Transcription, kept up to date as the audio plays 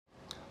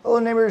Hello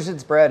neighbors,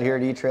 it's Brad here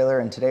at eTrailer,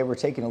 and today we're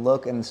taking a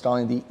look at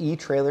installing the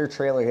eTrailer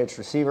trailer hitch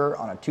receiver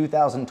on a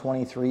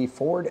 2023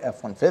 Ford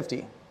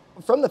F-150.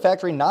 From the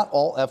factory, not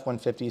all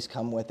F-150s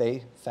come with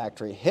a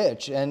factory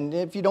hitch, and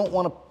if you don't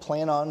want to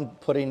plan on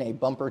putting a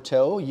bumper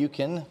tow, you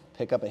can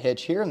pick up a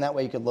hitch here, and that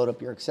way you could load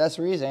up your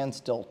accessories and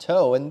still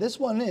tow. And this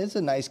one is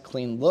a nice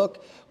clean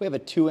look. We have a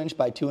 2"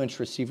 by 2"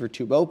 receiver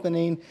tube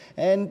opening,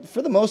 and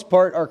for the most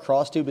part our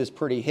cross tube is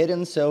pretty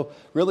hidden, so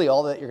really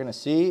all that you're going to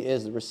see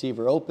is the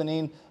receiver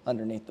opening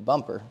underneath the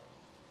bumper.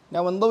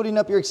 Now when loading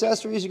up your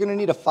accessories, you're going to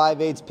need a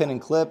 5/8 pin and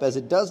clip, as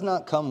it does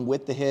not come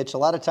with the hitch. A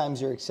lot of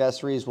times your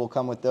accessories will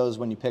come with those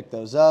when you pick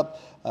those up.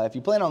 If you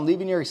plan on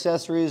leaving your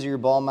accessories or your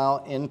ball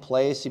mount in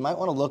place, you might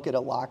want to look at a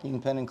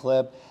locking pin and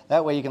clip.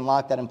 That way you can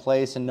lock that in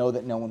place and know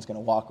that no one's going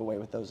to walk away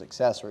with those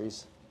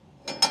accessories.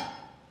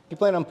 If you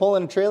plan on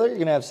pulling a trailer, you're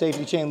going to have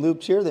safety chain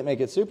loops here that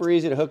make it super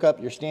easy to hook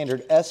up your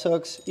standard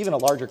S-hooks. Even a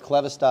larger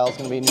Clevis style is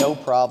going to be no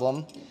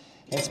problem.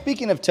 And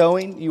speaking of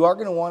towing, you are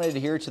going to want to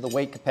adhere to the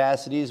weight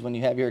capacities when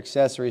you have your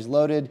accessories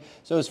loaded.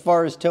 So as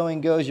far as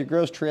towing goes, your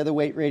gross trailer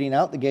weight rating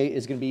out the gate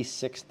is going to be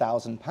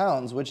 6,000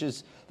 pounds, which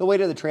is the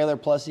weight of the trailer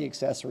plus the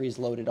accessories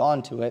loaded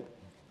onto it.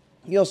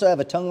 You also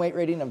have a tongue weight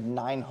rating of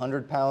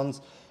 900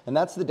 pounds, and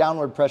that's the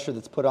downward pressure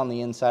that's put on the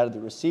inside of the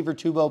receiver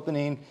tube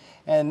opening,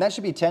 and that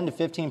should be 10 to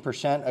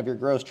 15% of your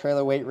gross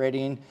trailer weight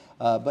rating,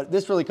 but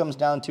this really comes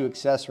down to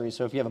accessories.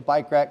 So if you have a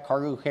bike rack,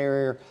 cargo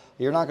carrier,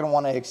 you're not going to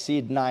want to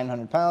exceed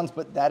 900 pounds,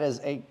 but that is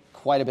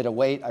quite a bit of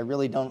weight. I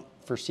really don't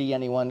foresee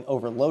anyone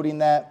overloading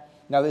that.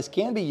 Now this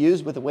can be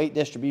used with a weight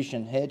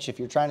distribution hitch if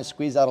you're trying to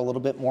squeeze out a little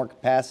bit more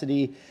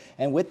capacity.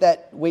 And with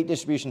that weight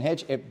distribution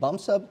hitch, it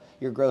bumps up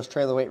your gross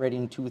trailer weight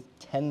rating to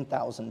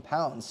 10,000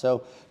 pounds.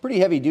 So pretty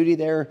heavy duty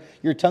there.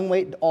 Your tongue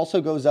weight also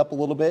goes up a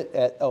little bit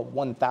at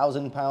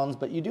 1,000 pounds,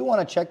 but you do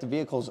want to check the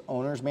vehicle's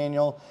owner's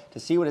manual to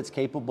see what it's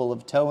capable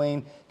of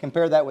towing.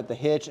 Compare that with the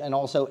hitch and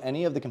also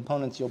any of the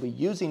components you'll be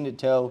using to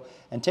tow,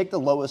 and take the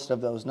lowest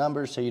of those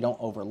numbers so you don't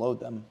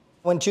overload them.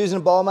 When choosing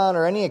a ball mount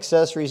or any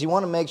accessories, you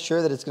want to make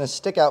sure that it's going to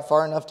stick out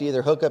far enough to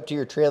either hook up to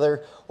your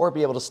trailer or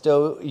be able to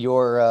stow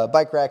your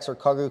bike racks or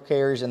cargo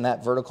carriers in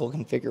that vertical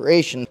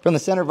configuration. From the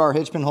center of our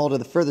hitch pin hole to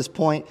the furthest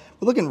point,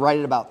 we're looking right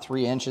at about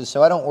 3 inches,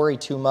 so I don't worry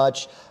too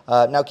much.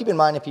 Now keep in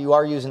mind, if you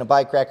are using a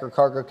bike rack or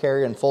cargo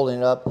carrier and folding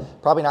it up,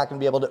 probably not going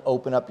to be able to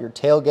open up your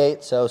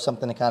tailgate, so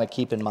something to kind of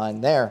keep in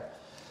mind there.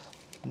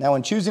 Now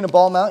when choosing a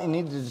ball mount, you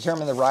need to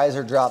determine the rise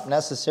or drop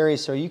necessary,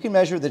 so you can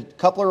measure the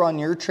coupler on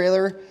your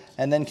trailer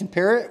and then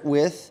compare it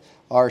with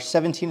our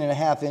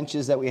 17.5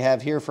 inches that we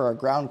have here for our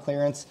ground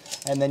clearance,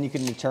 and then you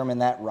can determine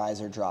that rise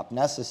or drop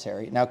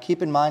necessary. Now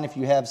keep in mind, if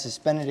you have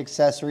suspended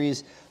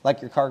accessories like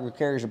your cargo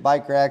carriers or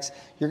bike racks,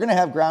 you're going to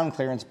have ground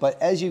clearance,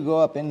 but as you go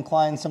up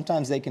incline,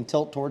 sometimes they can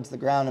tilt towards the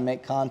ground and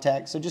make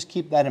contact, so just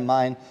keep that in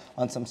mind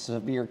on some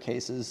severe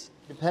cases.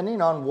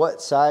 Depending on what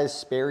size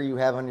spare you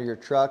have under your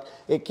truck,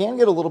 it can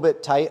get a little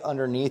bit tight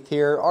underneath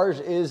here. Ours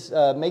is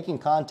making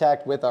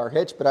contact with our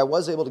hitch, but I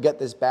was able to get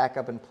this back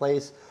up in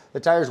place.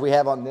 The tires we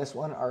have on this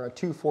one are a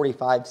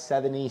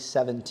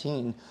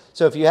 245/70/17.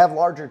 So if you have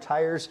larger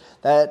tires,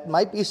 that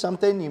might be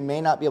something. You may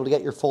not be able to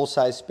get your full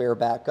size spare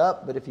back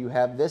up, but if you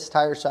have this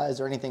tire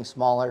size or anything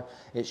smaller,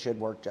 it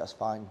should work just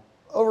fine.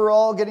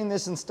 Overall, getting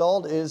this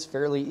installed is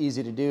fairly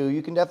easy to do.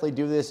 You can definitely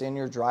do this in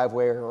your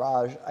driveway or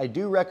garage. I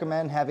do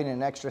recommend having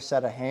an extra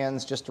set of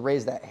hands just to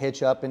raise that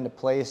hitch up into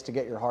place to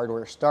get your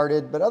hardware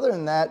started. But other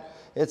than that,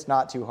 it's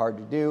not too hard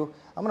to do.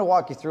 I'm going to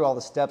walk you through all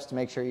the steps to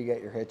make sure you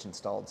get your hitch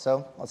installed.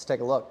 So let's take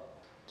a look.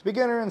 To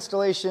begin our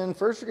installation,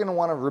 first you're going to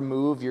want to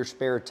remove your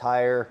spare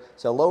tire.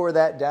 So lower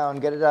that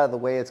down, get it out of the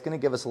way. It's going to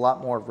give us a lot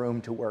more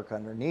room to work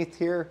underneath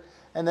here.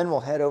 And then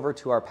we'll head over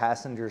to our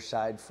passenger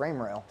side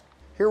frame rail.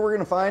 Here we're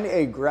going to find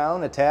a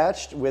ground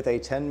attached with a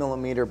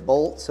 10mm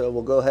bolt, so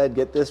we'll go ahead and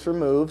get this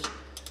removed.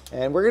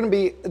 And we're going to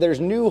be, there's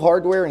new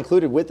hardware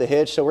included with the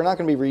hitch, so we're not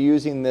going to be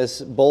reusing this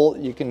bolt.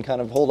 You can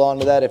kind of hold on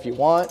to that if you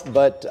want,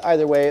 but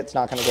either way, it's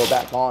not going to go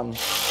back on.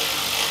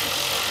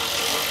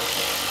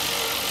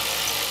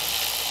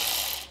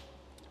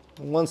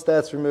 Once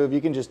that's removed,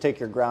 you can just take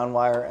your ground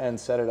wire and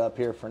set it up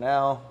here for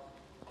now.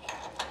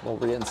 We'll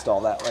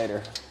reinstall that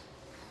later.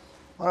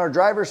 On our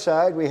driver's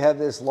side, we have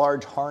this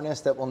large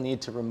harness that we'll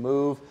need to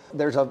remove.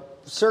 There's a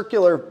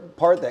circular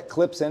part that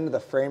clips into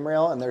the frame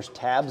rail, and there's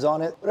tabs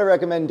on it. What I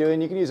recommend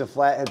doing, you can use a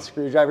flathead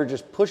screwdriver,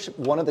 just push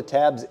one of the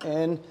tabs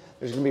in.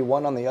 There's gonna be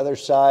one on the other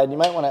side. You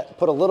might wanna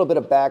put a little bit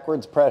of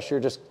backwards pressure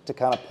just to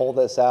kind of pull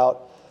this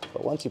out.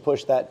 But once you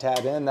push that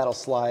tab in, that'll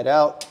slide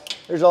out.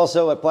 There's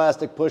also a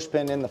plastic push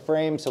pin in the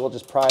frame, so we'll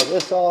just pry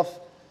this off,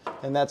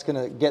 and that's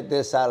gonna get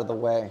this out of the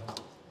way.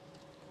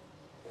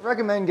 I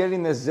recommend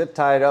getting this zip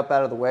tied up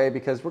out of the way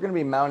because we're going to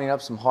be mounting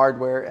up some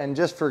hardware, and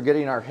just for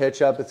getting our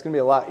hitch up, it's going to be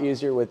a lot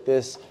easier with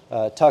this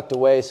tucked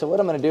away. So what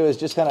I'm going to do is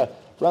just kind of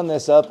run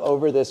this up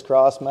over this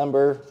cross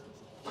member,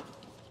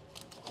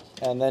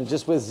 and then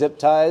just with zip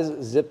ties,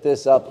 zip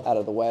this up out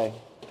of the way.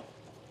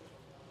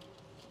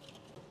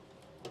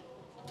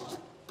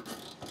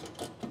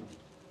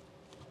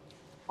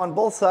 On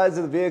both sides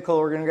of the vehicle,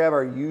 we're going to grab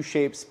our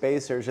U-shaped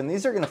spacers, and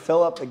these are going to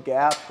fill up the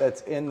gap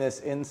that's in this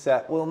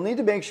inset. We'll need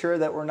to make sure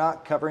that we're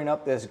not covering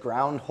up this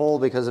ground hole,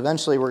 because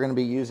eventually we're going to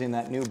be using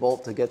that new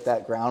bolt to get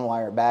that ground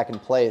wire back in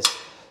place.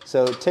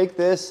 So take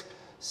this,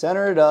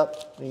 center it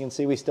up. You can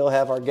see we still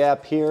have our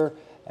gap here,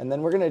 and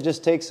then we're going to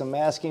just take some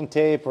masking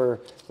tape, or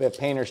we have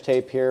painter's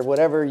tape here,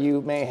 whatever you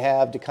may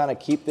have to kind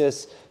of keep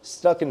this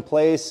stuck in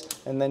place,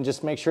 and then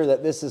just make sure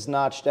that this is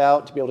notched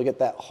out to be able to get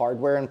that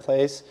hardware in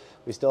place.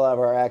 We still have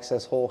our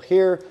access hole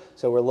here,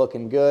 so we're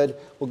looking good.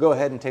 We'll go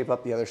ahead and tape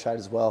up the other side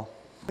as well.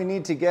 We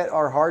need to get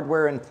our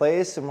hardware in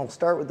place, and we'll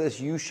start with this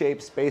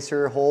U-shaped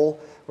spacer hole.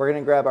 We're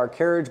going to grab our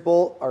carriage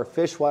bolt, our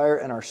fish wire,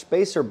 and our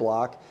spacer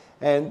block.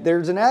 And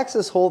there's an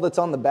access hole that's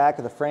on the back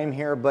of the frame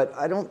here, but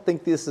I don't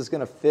think this is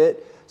going to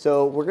fit.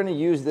 So we're going to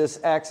use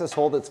this access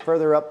hole that's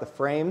further up the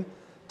frame.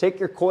 Take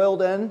your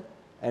coiled end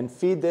and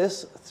feed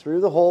this through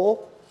the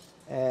hole.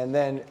 And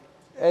then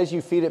as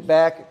you feed it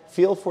back,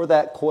 feel for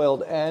that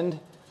coiled end.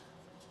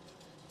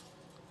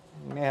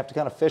 You may have to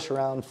kind of fish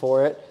around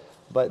for it,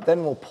 but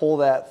then we'll pull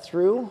that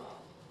through.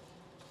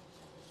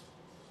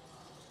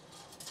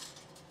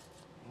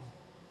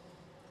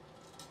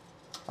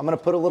 I'm going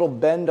to put a little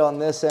bend on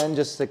this end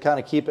just to kind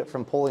of keep it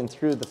from pulling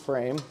through the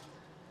frame.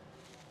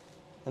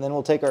 And then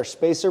we'll take our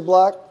spacer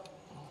block.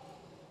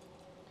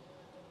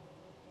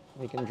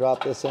 We can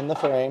drop this in the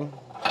frame.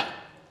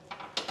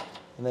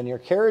 And then your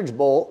carriage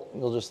bolt,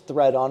 you'll just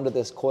thread onto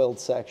this coiled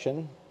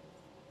section.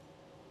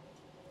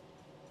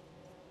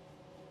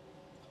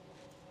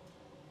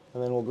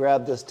 And then we'll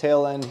grab this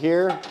tail end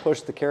here, push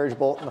the carriage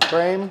bolt in the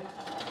frame.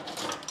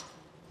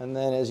 And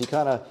then as you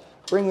kind of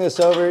bring this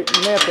over,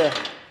 you may have to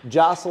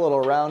jostle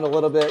it around a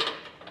little bit.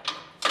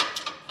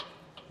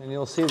 And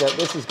you'll see that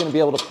this is going to be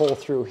able to pull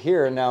through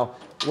here. Now,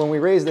 when we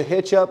raise the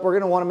hitch up, we're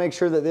going to want to make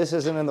sure that this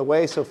isn't in the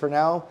way. So for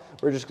now,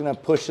 we're just going to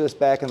push this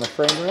back in the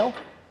frame rail.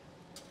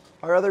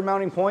 Our other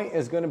mounting point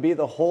is going to be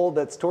the hole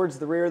that's towards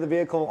the rear of the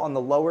vehicle on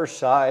the lower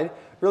side,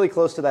 really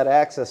close to that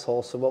access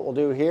hole. So what we'll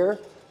do here,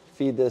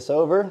 feed this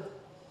over.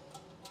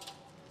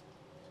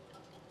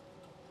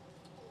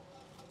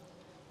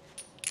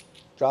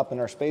 Drop in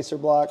our spacer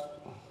block.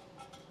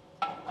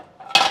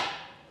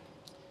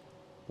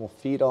 We'll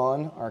feed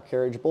on our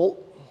carriage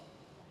bolt.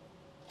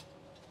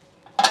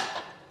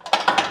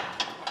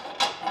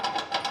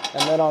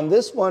 And then on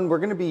this one, we're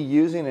going to be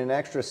using an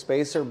extra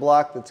spacer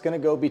block that's going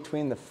to go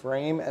between the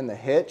frame and the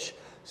hitch.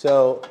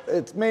 So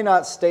it may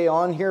not stay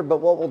on here, but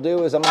what we'll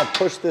do is I'm going to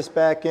push this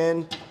back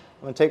in.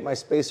 I'm going to take my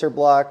spacer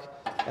block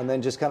and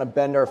then just kind of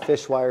bend our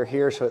fish wire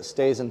here so it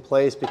stays in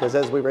place, because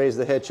as we raise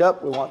the hitch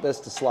up, we want this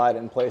to slide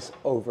in place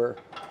over.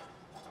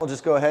 We'll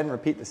just go ahead and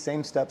repeat the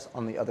same steps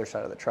on the other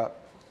side of the truck.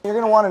 You're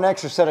going to want an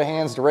extra set of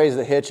hands to raise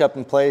the hitch up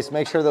in place.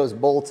 Make sure those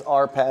bolts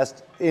are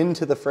passed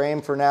into the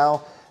frame for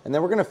now. And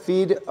then we're going to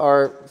feed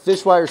our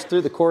fish wires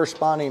through the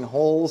corresponding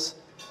holes.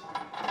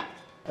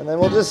 And then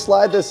we'll just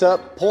slide this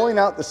up, pulling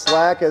out the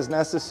slack as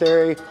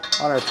necessary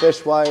on our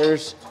fish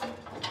wires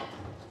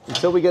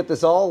until we get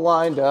this all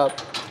lined up.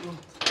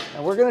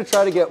 And we're going to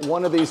try to get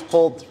one of these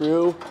pulled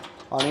through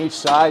on each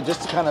side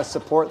just to kind of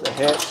support the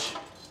hitch.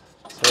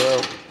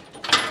 So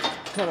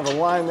kind of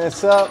align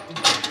this up.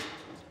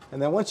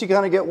 And then once you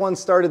kind of get one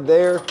started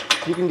there,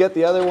 you can get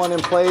the other one in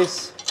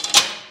place.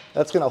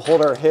 That's going to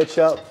hold our hitch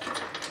up.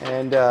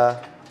 And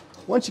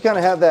once you kind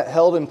of have that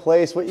held in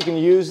place, what you can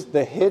use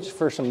the hitch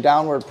for some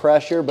downward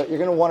pressure, but you're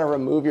going to want to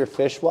remove your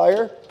fish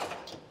wire.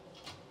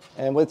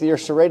 And with your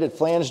serrated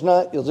flange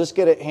nut, you'll just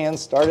get it hand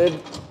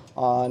started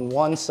on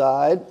one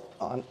side,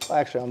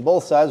 actually on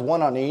both sides,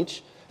 one on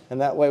each. And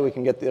that way we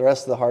can get the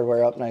rest of the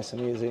hardware up nice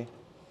and easy.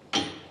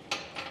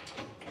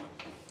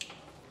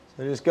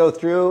 So just go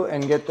through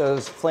and get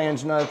those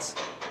flange nuts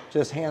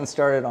just hand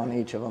started on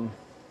each of them.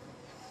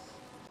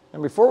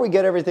 And before we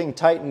get everything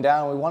tightened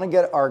down, we want to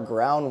get our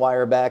ground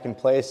wire back in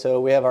place. So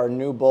we have our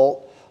new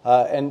bolt.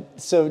 And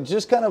so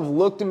just kind of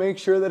look to make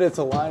sure that it's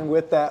aligned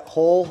with that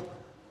hole.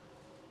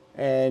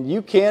 And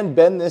you can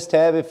bend this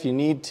tab if you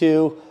need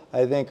to.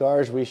 I think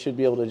ours, we should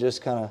be able to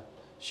just kind of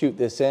shoot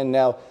this in.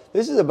 Now,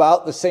 this is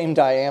about the same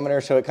diameter,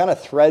 so it kind of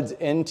threads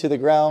into the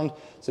ground.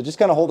 So just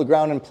kind of hold the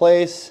ground in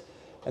place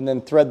and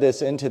then thread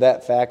this into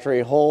that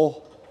factory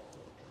hole.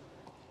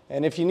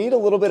 And if you need a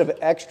little bit of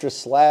extra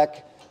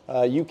slack,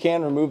 you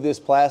can remove this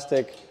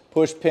plastic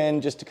push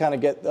pin just to kind of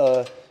get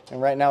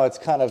and right now it's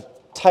kind of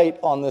tight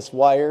on this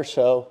wire,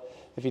 so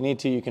if you need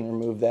to, you can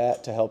remove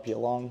that to help you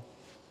along.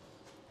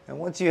 And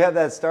once you have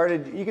that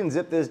started, you can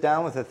zip this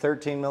down with a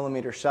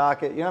 13mm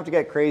socket. You don't have to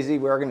get crazy.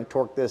 We are going to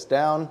torque this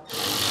down.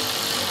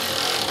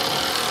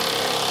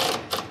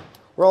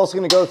 We're also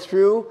going to go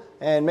through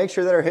and make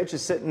sure that our hitch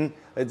is sitting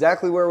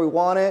exactly where we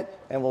want it,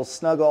 and we'll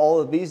snug all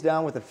of these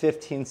down with a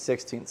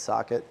 15/16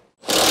 socket.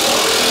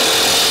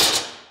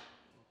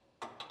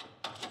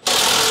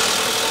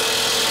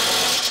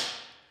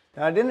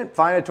 Now, I didn't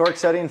find a torque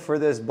setting for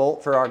this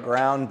bolt for our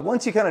ground.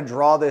 Once you kind of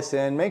draw this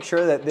in, make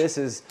sure that this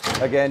is,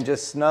 again,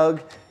 just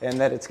snug and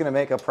that it's going to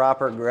make a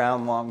proper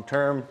ground long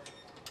term.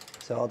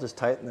 So I'll just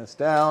tighten this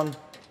down.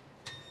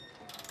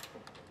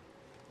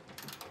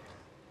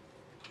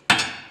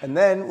 And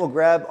then we'll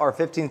grab our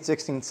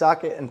 15/16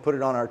 socket and put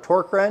it on our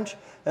torque wrench.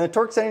 And the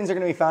torque settings are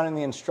going to be found in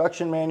the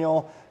instruction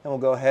manual, and we'll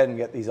go ahead and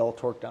get these all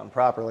torqued down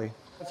properly.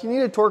 If you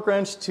need a torque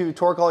wrench to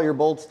torque all your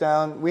bolts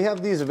down, we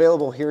have these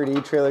available here at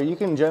eTrailer. You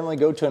can generally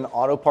go to an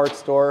auto parts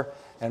store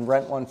and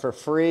rent one for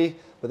free,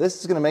 but this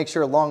is going to make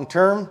sure long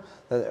term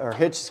that our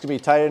hitch is going to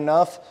be tight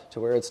enough to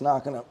where it's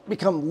not going to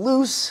become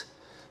loose.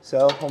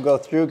 So we'll go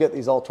through, get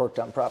these all torqued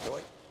down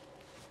properly.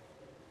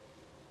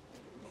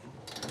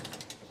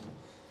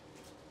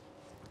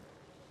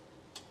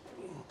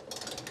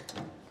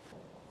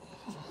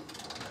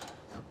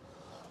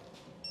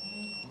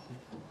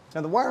 Now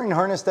the wiring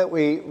harness that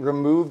we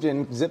removed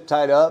and zip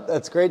tied up,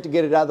 that's great to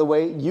get it out of the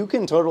way. You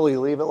can totally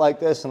leave it like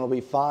this and it'll be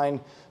fine.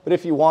 But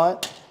if you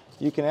want,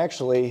 you can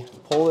actually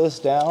pull this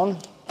down,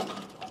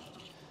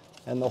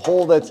 and the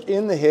hole that's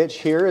in the hitch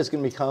here is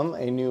going to become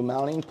a new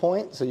mounting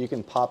point, so you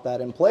can pop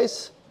that in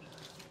place.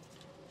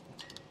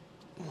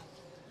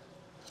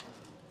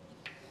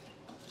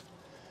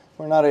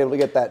 We're not able to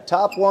get that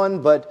top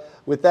one, but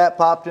with that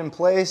popped in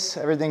place,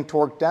 everything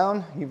torqued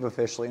down, you've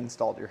officially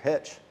installed your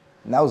hitch.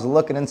 And that was a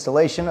look at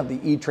installation of the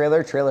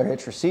eTrailer trailer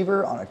hitch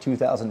receiver on a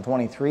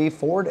 2023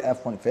 Ford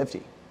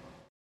F-150.